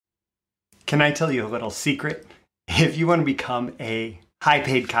Can I tell you a little secret? If you want to become a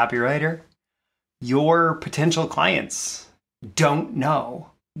high-paid copywriter, your potential clients don't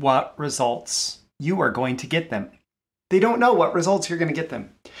know what results you are going to get them. They don't know what results you're going to get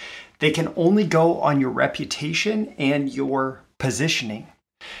them. They can only go on your reputation and your positioning.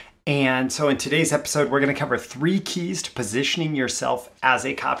 And so in today's episode, we're going to cover 3 keys to positioning yourself as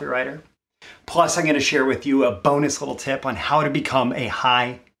a copywriter. Plus, I'm going to share with you a bonus little tip on how to become a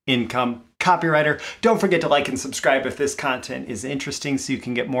high-income copywriter. Don't forget to like and subscribe if this content is interesting so you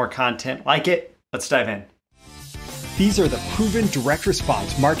can get more content like it. Let's dive in. These are the proven direct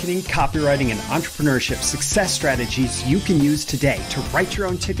response marketing, copywriting, and entrepreneurship success strategies you can use today to write your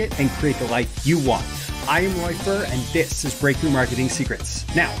own ticket and create the life you want. I am Roy Furr, and this is Breakthrough Marketing Secrets.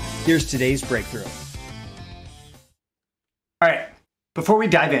 Now, here's today's breakthrough. All right, before we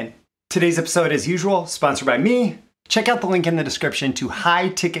dive in, today's episode, as usual, sponsored by me. Check out the link in the description to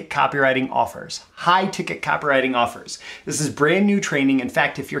high-ticket copywriting offers. High-ticket copywriting offers. This is brand new training. In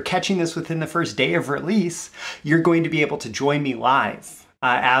fact, if you're catching this within the first day of release, you're going to be able to join me live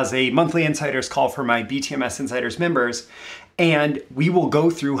as a monthly insiders call for my BTMS Insiders members. And we will go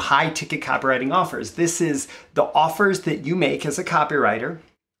through high-ticket copywriting offers. This is the offers that you make as a copywriter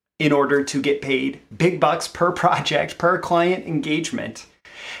in order to get paid big bucks per project, per client engagement.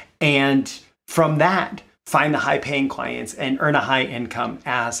 And from that, find the high-paying clients and earn a high income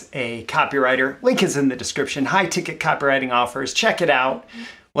as a copywriter. Link is in the description. High-ticket copywriting offers. Check it out.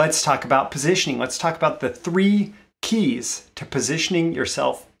 Let's talk about positioning. Let's talk about the 3 keys to positioning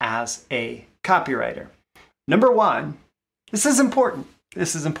yourself as a copywriter. Number 1, this is important.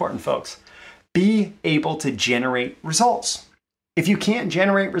 This is important, folks. Be able to generate results. If you can't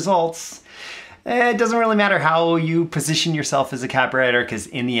generate results, it doesn't really matter how you position yourself as a copywriter, because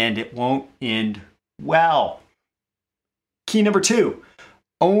in the end, it won't end well. Key number 2,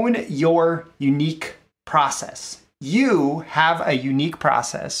 own your unique process. You have a unique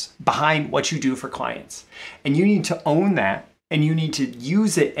process behind what you do for clients, and you need to own that, and you need to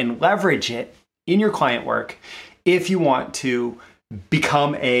use it and leverage it in your client work if you want to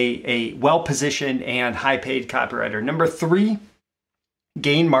become a well-positioned and high-paid copywriter. Number 3,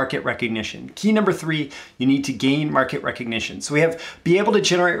 gain market recognition. Key number 3, you need to gain market recognition. So we have be able to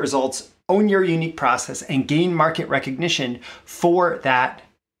generate results, own your unique process, and gain market recognition for that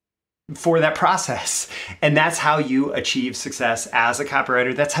process. And that's how you achieve success as a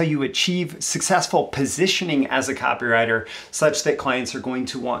copywriter. That's how you achieve successful positioning as a copywriter, such that clients are going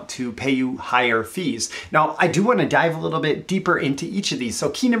to want to pay you higher fees. Now, I do want to dive a little bit deeper into each of these.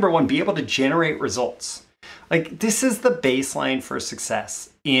 So key number 1, be able to generate results. Like, this is the baseline for success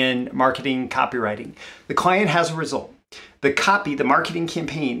in marketing copywriting. The client has a result. The copy, the marketing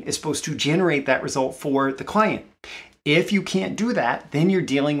campaign is supposed to generate that result for the client. If you can't do that, then you're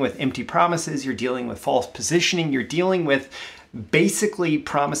dealing with empty promises, you're dealing with false positioning, you're dealing with basically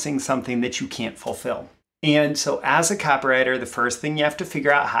promising something that you can't fulfill. And so as a copywriter, the first thing you have to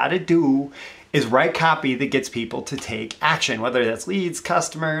figure out how to do is write copy that gets people to take action, whether that's leads,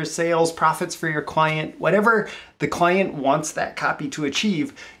 customers, sales, profits for your client, whatever the client wants that copy to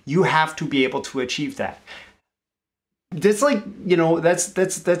achieve, you have to be able to achieve that. That's like,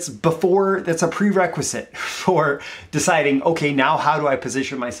 that's a prerequisite for deciding, okay, now how do I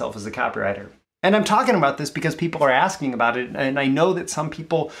position myself as a copywriter? And I'm talking about this because people are asking about it. And I know that some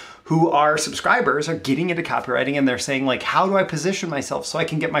people who are subscribers are getting into copywriting and they're saying, like, how do I position myself so I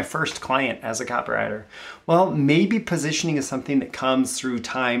can get my first client as a copywriter? Well, maybe positioning is something that comes through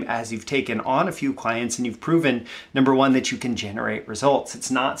time as you've taken on a few clients and you've proven, number 1, that you can generate results. It's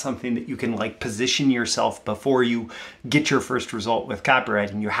not something that you can position yourself before you get your first result with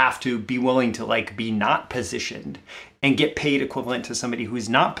copywriting. You have to be willing to be not positioned and get paid equivalent to somebody who's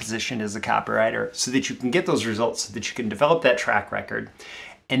not positioned as a copywriter so that you can get those results, so that you can develop that track record.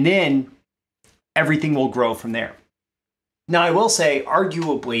 And then everything will grow from there. Now, I will say,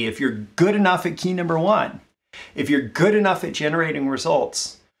 arguably, if you're good enough at key number 1, if you're good enough at generating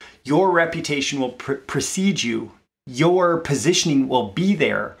results, your reputation will precede you. Your positioning will be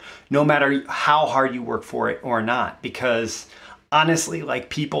there no matter how hard you work for it or not, because honestly,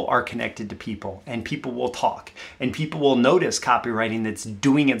 people are connected to people, and people will talk, and people will notice copywriting that's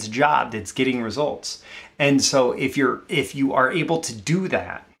doing its job, that's getting results. And so if you are able to do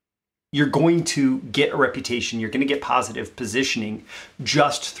that, you're going to get a reputation, you're going to get positive positioning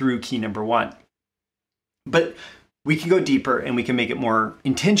just through key number 1. But we can go deeper and we can make it more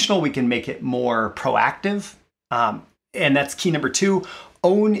intentional, we can make it more proactive. And that's key number 2.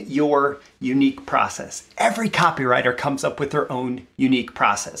 Own your unique process. Every copywriter comes up with their own unique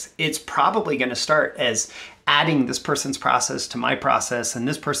process. It's probably going to start as adding this person's process to my process and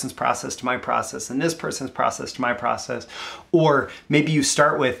this person's process to my process and this person's process to my process. Or maybe you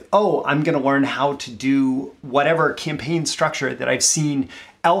start with, oh, I'm going to learn how to do whatever campaign structure that I've seen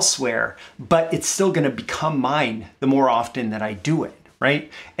elsewhere, but it's still going to become mine the more often that I do it.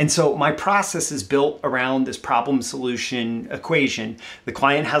 Right? And so my process is built around this problem solution equation. The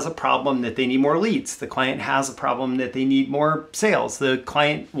client has a problem that they need more leads. The client has a problem that they need more sales. The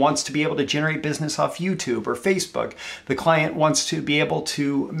client wants to be able to generate business off YouTube or Facebook. The client wants to be able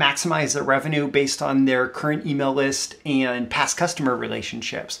to maximize their revenue based on their current email list and past customer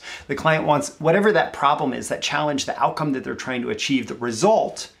relationships. The client wants whatever that problem is, that challenge, the outcome that they're trying to achieve, the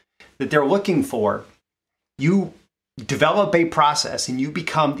result that they're looking for. You develop a process and you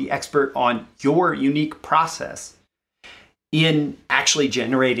become the expert on your unique process in actually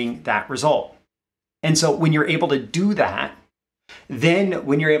generating that result. And so when you're able to do that, then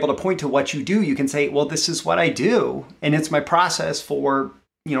when you're able to point to what you do, you can say, well, this is what I do. And it's my process for,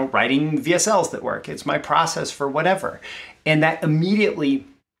 writing VSLs that work. It's my process for whatever. And that immediately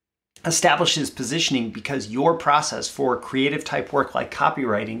establishes positioning, because your process for creative type work like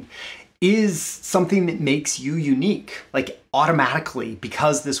copywriting is something that makes you unique, like automatically,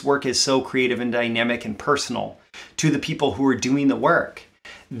 because this work is so creative and dynamic and personal to the people who are doing the work,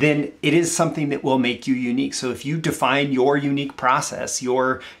 then it is something that will make you unique. So if you define your unique process,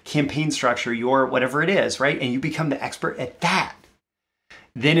 your campaign structure, your whatever it is, right, and you become the expert at that,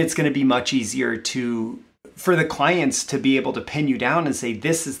 then it's going to be much easier for the clients to be able to pin you down and say,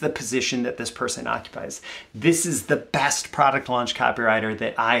 this is the position that this person occupies. This is the best product launch copywriter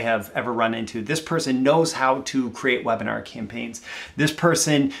that I have ever run into. This person knows how to create webinar campaigns. This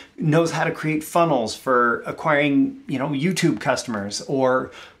person knows how to create funnels for acquiring, YouTube customers,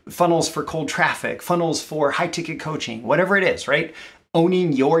 or funnels for cold traffic, funnels for high ticket coaching, whatever it is, right?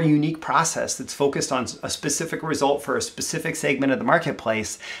 Owning your unique process that's focused on a specific result for a specific segment of the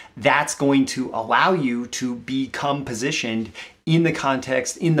marketplace, that's going to allow you to become positioned in the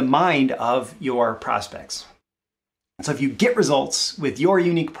context, in the mind of your prospects. So if you get results with your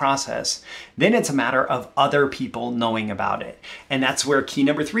unique process, then it's a matter of other people knowing about it. And that's where key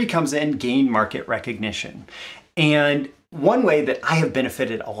number 3 comes in: gain market recognition. And one way that I have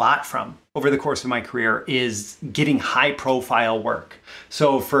benefited a lot from over the course of my career is getting high profile work.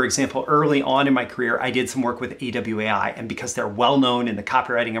 So for example, early on in my career, I did some work with AWAI, and because they're well known in the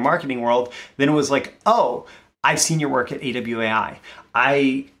copywriting and marketing world, then it was like, oh, I've seen your work at AWAI.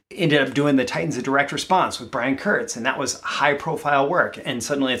 I ended up doing the Titans of Direct Response with Brian Kurtz, and that was high profile work. And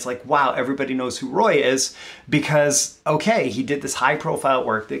suddenly it's like, wow, everybody knows who Roy is because, okay, he did this high profile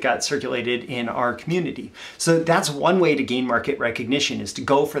work that got circulated in our community. So that's one way to gain market recognition, is to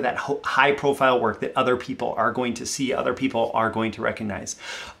go for that high profile work that other people are going to see, other people are going to recognize.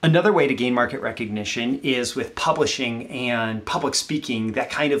 Another way to gain market recognition is with publishing and public speaking, that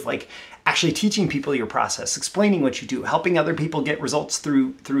kind of like actually teaching people your process, explaining what you do, helping other people get results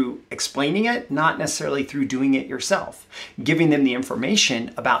through explaining it, not necessarily through doing it yourself, giving them the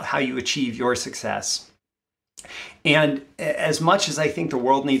information about how you achieve your success. And as much as I think the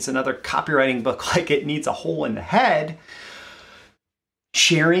world needs another copywriting book like it needs a hole in the head,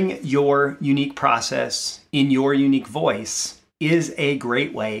 sharing your unique process in your unique voice is a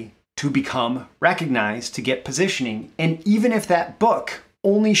great way to become recognized, to get positioning. And even if that book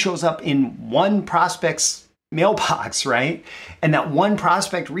only shows up in one prospect's mailbox, right? And that one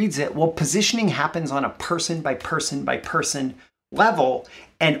prospect reads it, well, positioning happens on a person by person by person level,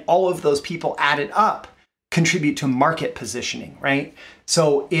 and all of those people added up contribute to market positioning, right?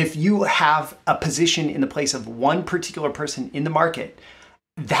 So if you have a position in the place of one particular person in the market,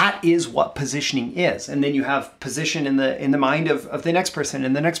 that is what positioning is. And then you have position in the mind of the next person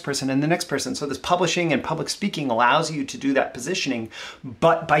and the next person and the next person. So this publishing and public speaking allows you to do that positioning,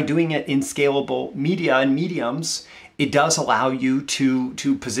 but by doing it in scalable media and mediums, it does allow you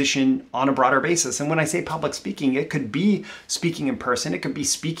to position on a broader basis. And when I say public speaking, it could be speaking in person, it could be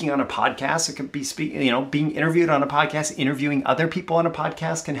speaking on a podcast, it could be being interviewed on a podcast, interviewing other people on a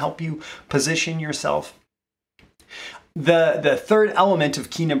podcast can help you position yourself. The third element of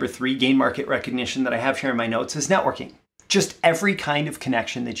key number 3, gain market recognition, that I have here in my notes is networking. Just every kind of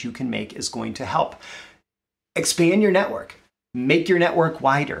connection that you can make is going to help. Expand your network, make your network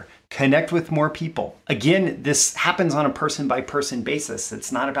wider, connect with more people. Again, this happens on a person by person basis.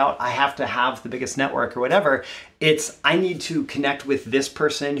 It's not about I have to have the biggest network or whatever. It's I need to connect with this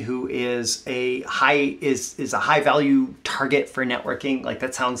person who is a high value target for networking. Like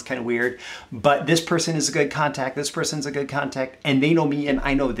that sounds kind of weird, but this person is a good contact. This person's a good contact, and they know me and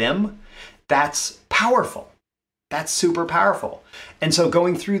I know them. That's powerful. That's super powerful. And so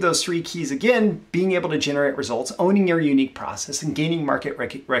going through those 3 keys again, being able to generate results, owning your unique process, and gaining market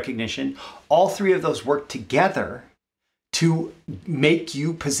recognition, all 3 of those work together to make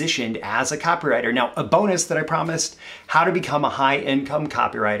you positioned as a copywriter. Now, a bonus that I promised, how to become a high income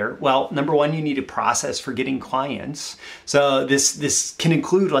copywriter. Well, number 1, you need a process for getting clients. So this can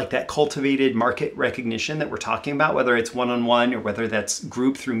include like that cultivated market recognition that we're talking about, whether it's one-on-one or whether that's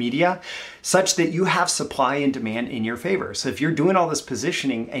group through media, such that you have supply and demand in your favor. So if you're doing all this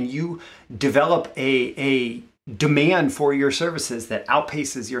positioning and you develop a demand for your services that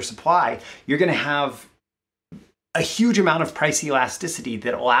outpaces your supply, you're going to have a huge amount of price elasticity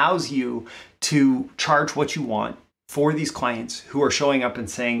that allows you to charge what you want for these clients who are showing up and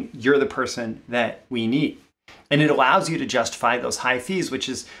saying, you're the person that we need. And it allows you to justify those high fees, which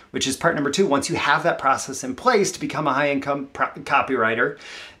is part number 2. Once you have that process in place to become a high income copywriter,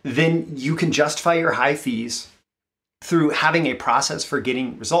 then you can justify your high fees through having a process for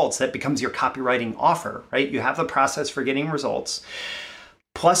getting results. That becomes your copywriting offer, right? You have the process for getting results.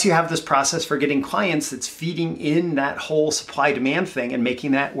 Plus you have this process for getting clients that's feeding in that whole supply demand thing and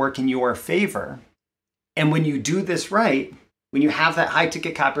making that work in your favor. And when you do this right, when you have that high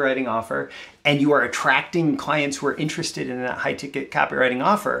ticket copywriting offer and you are attracting clients who are interested in that high ticket copywriting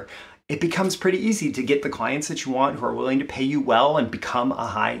offer, it becomes pretty easy to get the clients that you want who are willing to pay you well and become a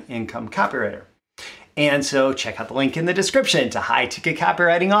high income copywriter. And so check out the link in the description to high ticket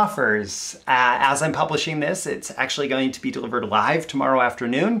copywriting offers. As I'm publishing this, it's actually going to be delivered live tomorrow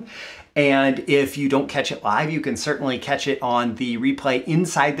afternoon. And if you don't catch it live, you can certainly catch it on the replay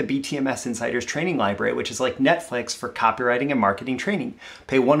inside the BTMS Insiders Training Library, which is like Netflix for copywriting and marketing training.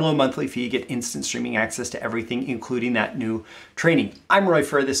 Pay 1 low monthly fee, get instant streaming access to everything, including that new training. I'm Roy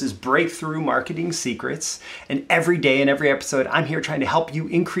Furr. This is Breakthrough Marketing Secrets. And every day in every episode, I'm here trying to help you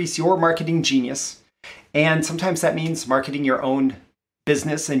increase your marketing genius. And sometimes that means marketing your own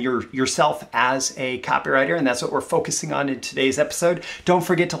business and yourself as a copywriter. And that's what we're focusing on in today's episode. Don't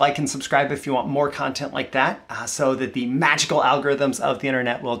forget to like and subscribe if you want more content like that, so that the magical algorithms of the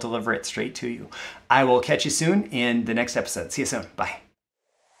internet will deliver it straight to you. I will catch you soon in the next episode. See you soon. Bye.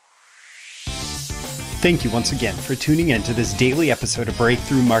 Thank you once again for tuning in to this daily episode of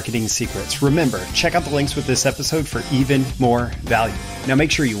Breakthrough Marketing Secrets. Remember, check out the links with this episode for even more value. Now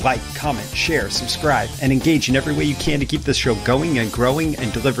make sure you like, comment, share, subscribe, and engage in every way you can to keep this show going and growing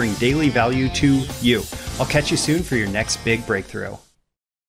and delivering daily value to you. I'll catch you soon for your next big breakthrough.